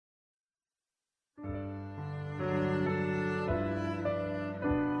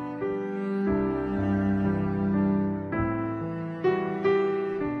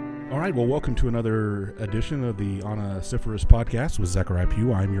right, well, welcome to another edition of the Onesiphorus podcast with Zechariah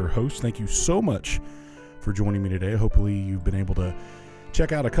Pugh. I'm your host. Thank you so much for joining me today. Hopefully you've been able to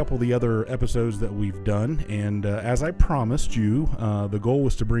check out a couple of the other episodes that we've done. And as I promised you, the goal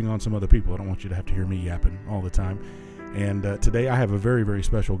was to bring on some other people. I don't want you to have to hear me yapping all the time. And today I have a very, very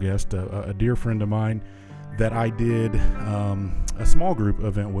special guest, a dear friend of mine that I did a small group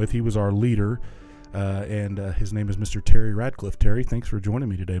event with. He was our leader. And his name is Mr. Terry Radcliff. Terry, thanks for joining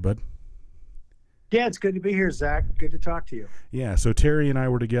me today, bud. Yeah, it's good to be here, Zach. Good to talk to you. Yeah, so Terry and I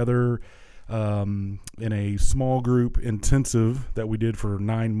were together in a small group intensive that we did for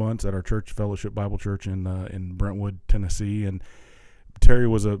 9 months at our church, Fellowship Bible Church in Brentwood, Tennessee. And Terry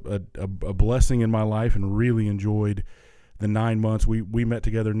was a blessing in my life and really enjoyed the 9 months. We met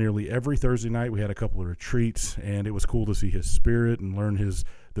together nearly every Thursday night. We had a couple of retreats, and it was cool to see his spirit and learn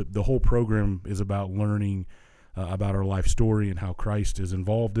the whole program is about learning about our life story and how Christ is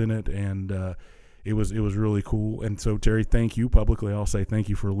involved in it, and it was really cool. And so, Terry, thank you. Publicly, I'll say thank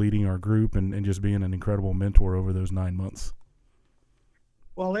you for leading our group and just being an incredible mentor over those 9 months.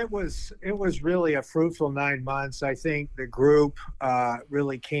 Well, it was really a fruitful 9 months. I think the group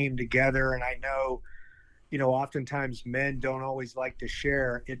really came together, and I know, oftentimes men don't always like to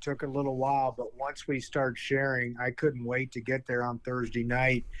share. It took a little while, but once we started sharing, I couldn't wait to get there on Thursday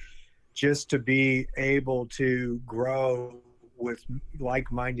night just to be able to grow with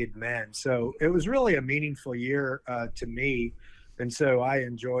like-minded men. So it was really a meaningful year to me. And so I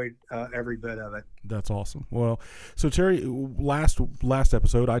enjoyed every bit of it. That's awesome. Well, so Terry, last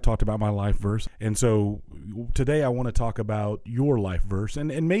episode, I talked about my life verse. And so today I want to talk about your life verse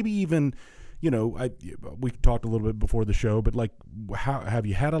and maybe even, we talked a little bit before the show, but like, how have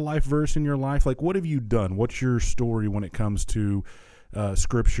you had a life verse in your life? Like, what have you done? What's your story when it comes to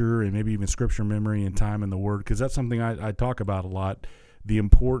scripture and maybe even scripture memory and time in the Word? Because that's something I talk about a lot. The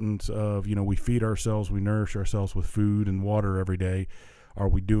importance of, we feed ourselves, we nourish ourselves with food and water every day. Are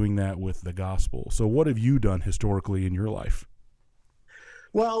we doing that with the gospel? So what have you done historically in your life?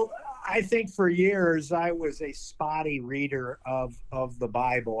 Well, I think for years I was a spotty reader of the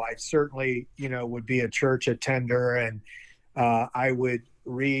Bible. I certainly, would be a church attender, and I would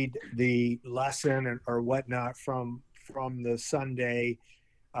read the lesson or whatnot from the Sunday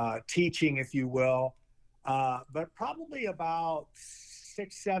teaching, if you will. But probably about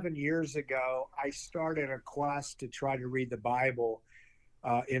 6-7 years ago, I started a quest to try to read the Bible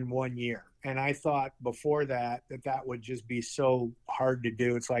in 1 year. And I thought before that would just be so hard to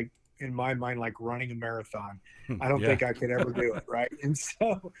do. It's like, in my mind, like running a marathon. I don't think I could ever do it, right? And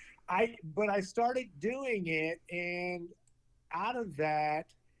so I started doing it, and out of that,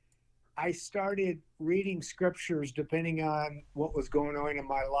 I started reading scriptures depending on what was going on in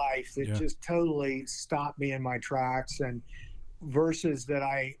my life that just totally stopped me in my tracks, and verses that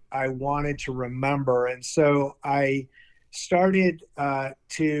I wanted to remember. And so I started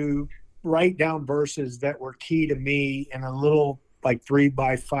to write down verses that were key to me in a little like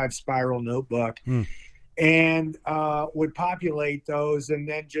 3x5 spiral notebook, and would populate those and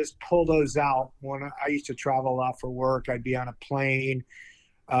then just pull those out. When I used to travel a lot for work, I'd be on a plane,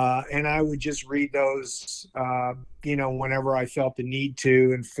 and I would just read those, whenever I felt the need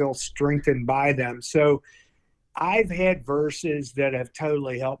to and feel strengthened by them. So I've had verses that have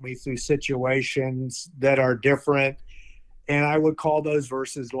totally helped me through situations that are different, and I would call those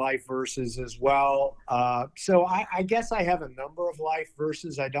verses life verses as well. So I guess I have a number of life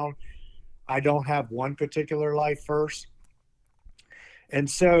verses. I don't have one particular life verse. And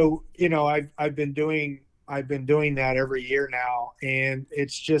so, I've been doing that every year now, and it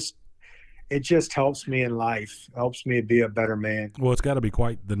just helps me in life, helps me be a better man. Well, it's got to be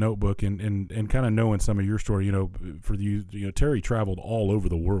quite the notebook, and kind of knowing some of your story, for you, Terry traveled all over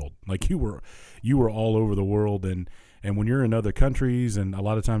the world. Like you were all over the world, and when you're in other countries, and a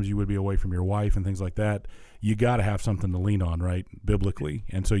lot of times you would be away from your wife and things like that, you got to have something to lean on, right, biblically.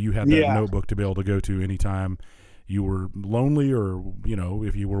 And so you had that notebook to be able to go to anytime you were lonely, or,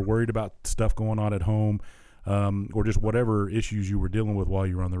 if you were worried about stuff going on at home, or just whatever issues you were dealing with while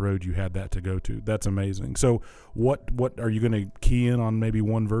you were on the road, you had that to go to. That's amazing. So what are you going to key in on maybe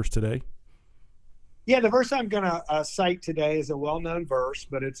one verse today? Yeah, the verse I'm going to cite today is a well-known verse,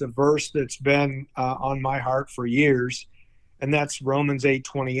 but it's a verse that's been on my heart for years, and that's Romans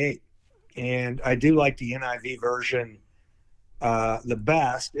 8:28. And I do like the NIV version the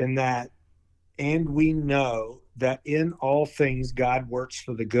best, in that, and we know that in all things God works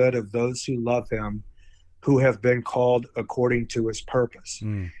for the good of those who love him, who have been called according to his purpose.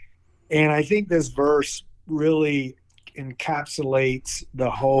 And I think this verse really encapsulates the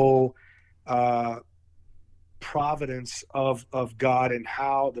whole providence of God and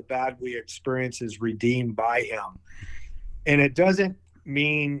how the bad we experience is redeemed by him. And it doesn't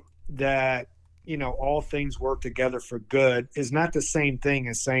mean that, all things work together for good is not the same thing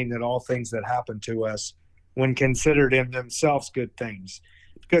as saying that all things that happen to us when considered in themselves good things,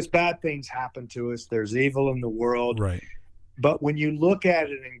 because bad things happen to us. There's evil in the world. Right. But when you look at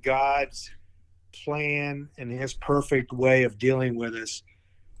it in God's plan and his perfect way of dealing with us,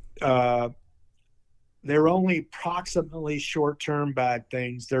 they're only approximately short-term bad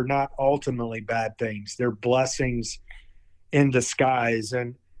things. They're not ultimately bad things. They're blessings in disguise,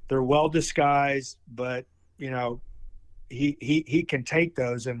 and they're well disguised, but he can take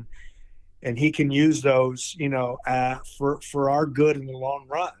those and he can use those, for our good in the long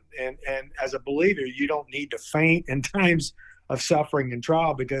run. And as a believer, you don't need to faint in times of suffering and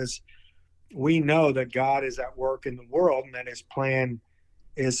trial, because we know that God is at work in the world and that his plan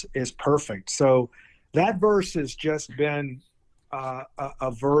is perfect. So that verse has just been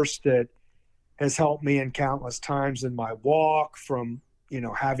a verse that has helped me in countless times in my walk, from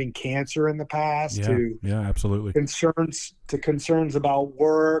having cancer in the past to absolutely concerns about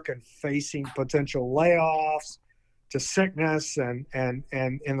work and facing potential layoffs, to sickness and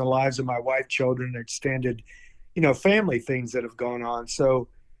in the lives of my wife, children, extended family things that have gone on. So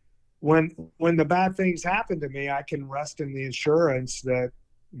when the bad things happen to me, I can rest in the assurance that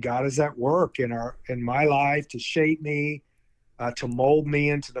God is at work in my life to shape me, to mold me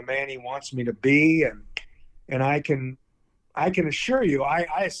into the man he wants me to be. And I can assure you, I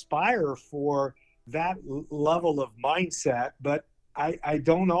aspire for that level of mindset, but I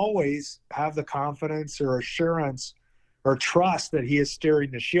don't always have the confidence or assurance or trust that he is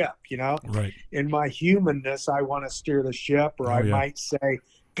steering the ship. Right. In my humanness, I want to steer the ship, or I might say,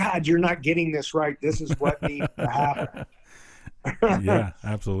 God, you're not getting this right. This is what needs to happen. Yeah,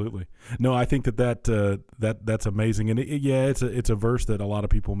 absolutely. No, I think that's amazing, and it's a verse that a lot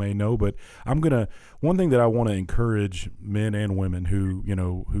of people may know. But one thing that I want to encourage men and women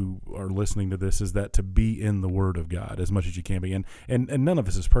who are listening to this is that to be in the Word of God as much as you can be. And none of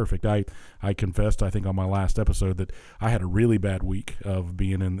us is perfect. I confessed, I think, on my last episode that I had a really bad week of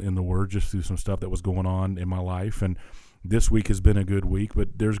being in the Word, just through some stuff that was going on in my life. And this week has been a good week,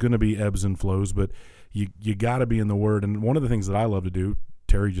 but there's going to be ebbs and flows. But you got to be in the Word. And one of the things that I love to do,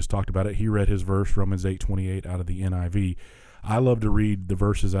 Terry just talked about it. He read his verse, Romans 8:28, out of the NIV. I love to read the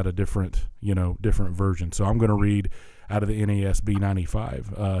verses out of different versions. So I'm going to read out of the NASB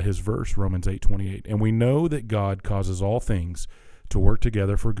 95, his verse, Romans 8:28. And we know that God causes all things to work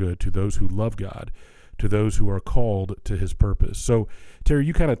together for good to those who love God, to those who are called to his purpose. So, Terry,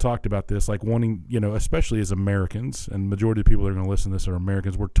 you kind of talked about this, like wanting, especially as Americans, and majority of people that are going to listen to this are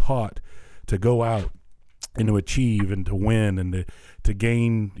Americans, we're taught to go out and to achieve and to win and to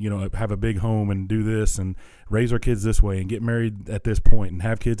gain, have a big home and do this and raise our kids this way and get married at this point and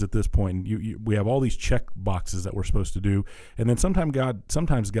have kids at this point. And we have all these check boxes that we're supposed to do. And then sometimes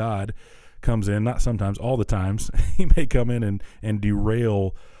God comes in, not sometimes, all the times, he may come in and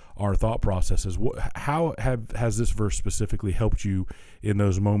derail our thought processes. How has this verse specifically helped you in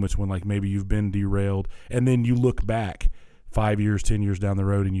those moments when, like, maybe you've been derailed and then you look back 5 years, 10 years down the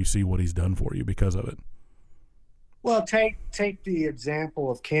road and you see what he's done for you because of it? Well, take the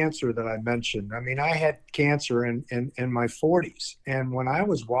example of cancer that I mentioned. I mean, I had cancer in my 40s. And when I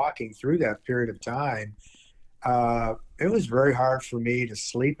was walking through that period of time, it was very hard for me to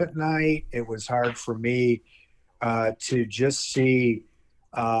sleep at night. It was hard for me to just see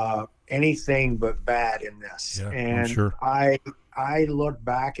anything but bad in this. Yeah, and I'm sure. I look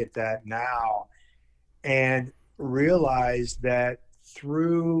back at that now and realize that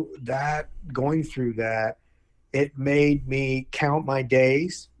going through that, it made me count my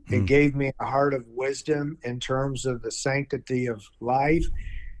days. It gave me a heart of wisdom in terms of the sanctity of life,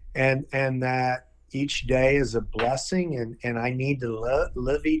 and that each day is a blessing, and I need to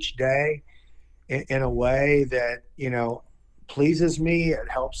live each day in a way that, pleases me. It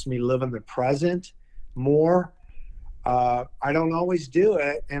helps me live in the present more. I don't always do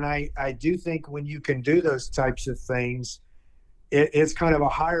it, and I do think when you can do those types of things, it's kind of a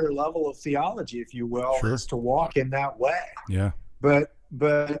higher level of theology, if you will, Sure. is to walk in that way. Yeah. But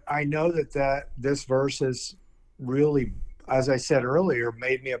I know that this verse has really, as I said earlier,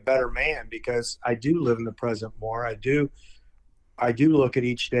 made me a better man, because I do live in the present more. I do look at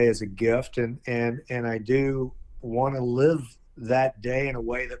each day as a gift, and I do want to live that day in a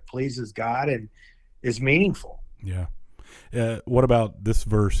way that pleases God and is meaningful. Yeah. What about this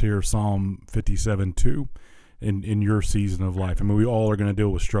verse here, Psalm 57:2? In your season of life? I mean, we all are going to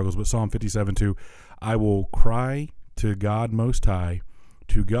deal with struggles, but Psalm 57:2, I will cry to God Most High,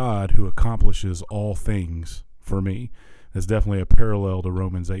 to God who accomplishes all things for me. It's definitely a parallel to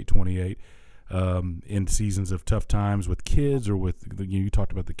Romans 8:28. In seasons of tough times with kids or with, you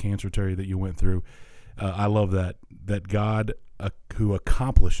talked about the cancer, Terry, that you went through. I love that God who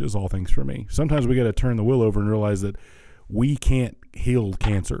accomplishes all things for me. Sometimes we got to turn the wheel over and realize that we can't heal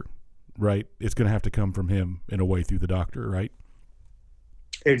cancer, right? It's going to have to come from him in a way through the doctor, right?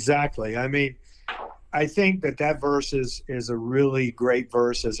 Exactly. I mean, I think that verse is a really great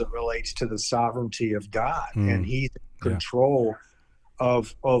verse as it relates to the sovereignty of God, and he's in control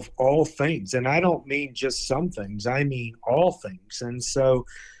of all things. And I don't mean just some things, I mean all things. And so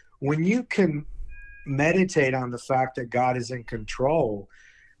when you can meditate on the fact that God is in control,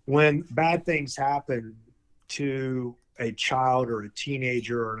 when bad things happen to a child or a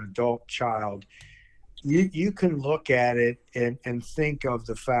teenager or an adult child, you can look at it and think of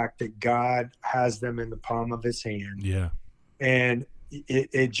the fact that God has them in the palm of his hand. Yeah. And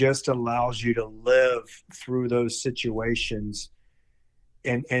it just allows you to live through those situations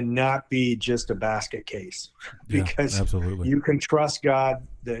and not be just a basket case, because absolutely. You can trust God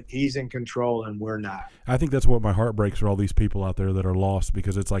that he's in control and we're not. I think that's what my heart breaks for all these people out there that are lost,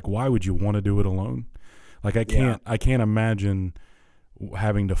 because it's like, why would you want to do it alone? Like I can't imagine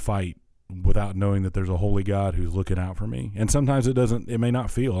having to fight without knowing that there's a holy God who's looking out for me. And sometimes it may not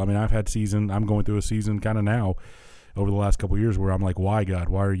feel, I mean, I'm going through a season kind of now over the last couple of years where I'm like, why, God,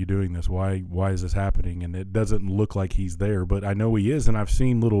 why are you doing this? Why is this happening? And it doesn't look like he's there, but I know he is. And I've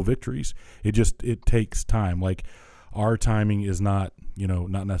seen little victories. It takes time. Like our timing is not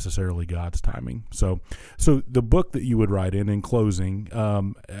necessarily God's timing. So the book that you would write in closing,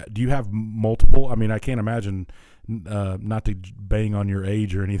 do you have multiple? I mean, I can't imagine, not to bang on your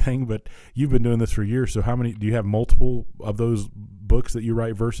age or anything, but you've been doing this for years. So do you have multiple of those books that you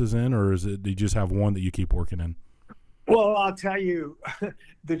write verses in, or do you just have one that you keep working in? Well, I'll tell you,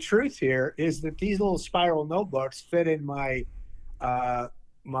 the truth here is that these little spiral notebooks fit in my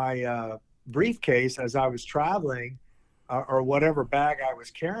briefcase as I was traveling, or whatever bag I was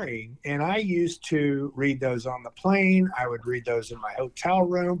carrying. And I used to read those on the plane. I would read those in my hotel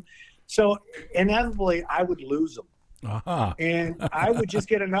room. So inevitably, I would lose them. Uh-huh. And I would just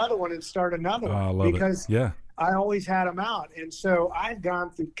get another one and start another one, because I always had them out. And so I've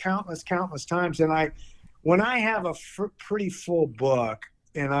gone through countless times. And when I have a pretty full book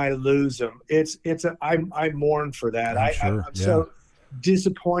and I lose them, I mourn for that. I'm so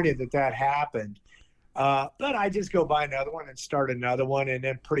disappointed that happened. But I just go buy another one and start another one. And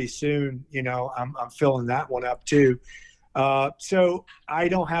then pretty soon, I'm filling that one up too. So I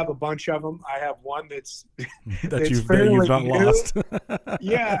don't have a bunch of them. I have one that's you've not lost.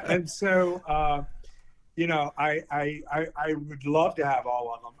 Yeah. And so, I would love to have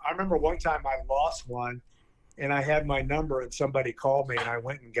all of them. I remember one time I lost one and I had my number and somebody called me and I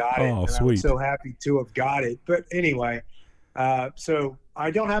went and got it. And sweet. I was so happy to have got it. But anyway, so I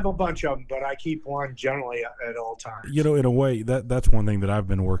don't have a bunch of them, but I keep one generally at all times. In a way, that's one thing that I've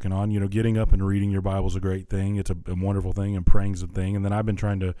been working on. Getting up and reading your Bible is a great thing. It's a wonderful thing, and praying's a thing. And then I've been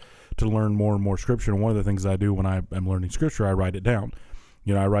trying to learn more and more Scripture. And one of the things I do when I am learning Scripture, I write it down.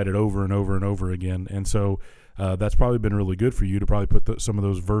 I write it over and over and over again. And so that's probably been really good for you to probably put some of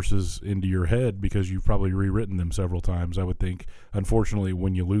those verses into your head, because you've probably rewritten them several times, I would think, unfortunately,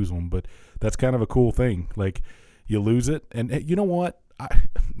 when you lose them. But that's kind of a cool thing. Like, you lose it, and you know what?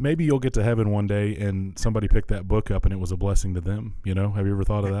 Maybe you'll get to heaven one day and somebody picked that book up and it was a blessing to them. Have you ever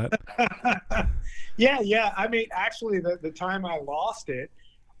thought of that? Yeah. I mean, actually, the time I lost it,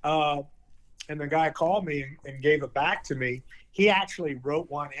 and the guy called me and gave it back to me, he actually wrote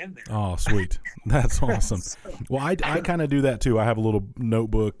one in there. Oh, sweet. That's awesome. Well, I kind of do that too. I have a little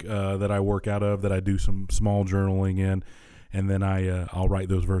notebook that I work out of, that I do some small journaling in, and then I'll write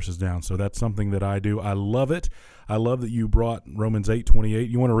those verses down. So that's something that I do. I love it. I love that you brought Romans 8:28.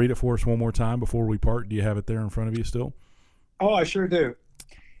 You want to read it for us one more time before we part? Do you have it there in front of you still? Oh, I sure do.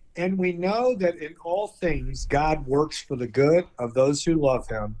 And we know that in all things God works for the good of those who love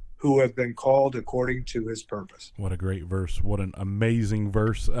him, who have been called according to his purpose. What a great verse. What an amazing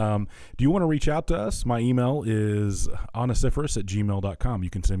verse. Do you want to reach out to us? My email is honestiferous@gmail.com. You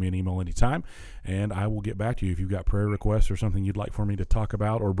can send me an email anytime, and I will get back to you. If you've got prayer requests or something you'd like for me to talk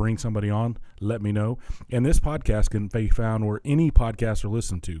about or bring somebody on, let me know. And this podcast can be found where any podcasts are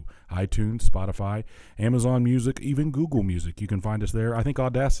listened to: iTunes, Spotify, Amazon Music, even Google Music. You can find us there. I think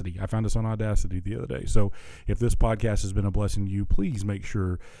Audacity. I found us on Audacity the other day. So if this podcast has been a blessing to you, please make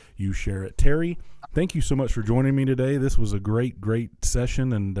sure you share it. Terry, thank you so much for joining me today. This was a great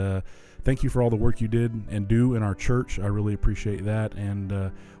session, and thank you for all the work you did and do in our church. I really appreciate that,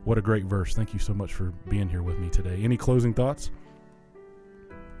 and what a great verse. Thank you so much for being here with me today. Any closing thoughts?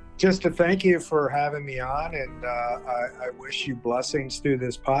 just to thank you for having me on, and I wish you blessings through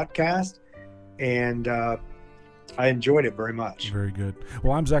this podcast, and I enjoyed it very much. Very good.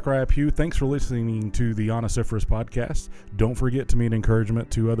 Well, I'm Zachariah Pugh. Thanks for listening to the Onesiphorus podcast. Don't forget to mean encouragement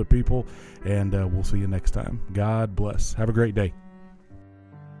to other people, and we'll see you next time. God bless. Have a great day.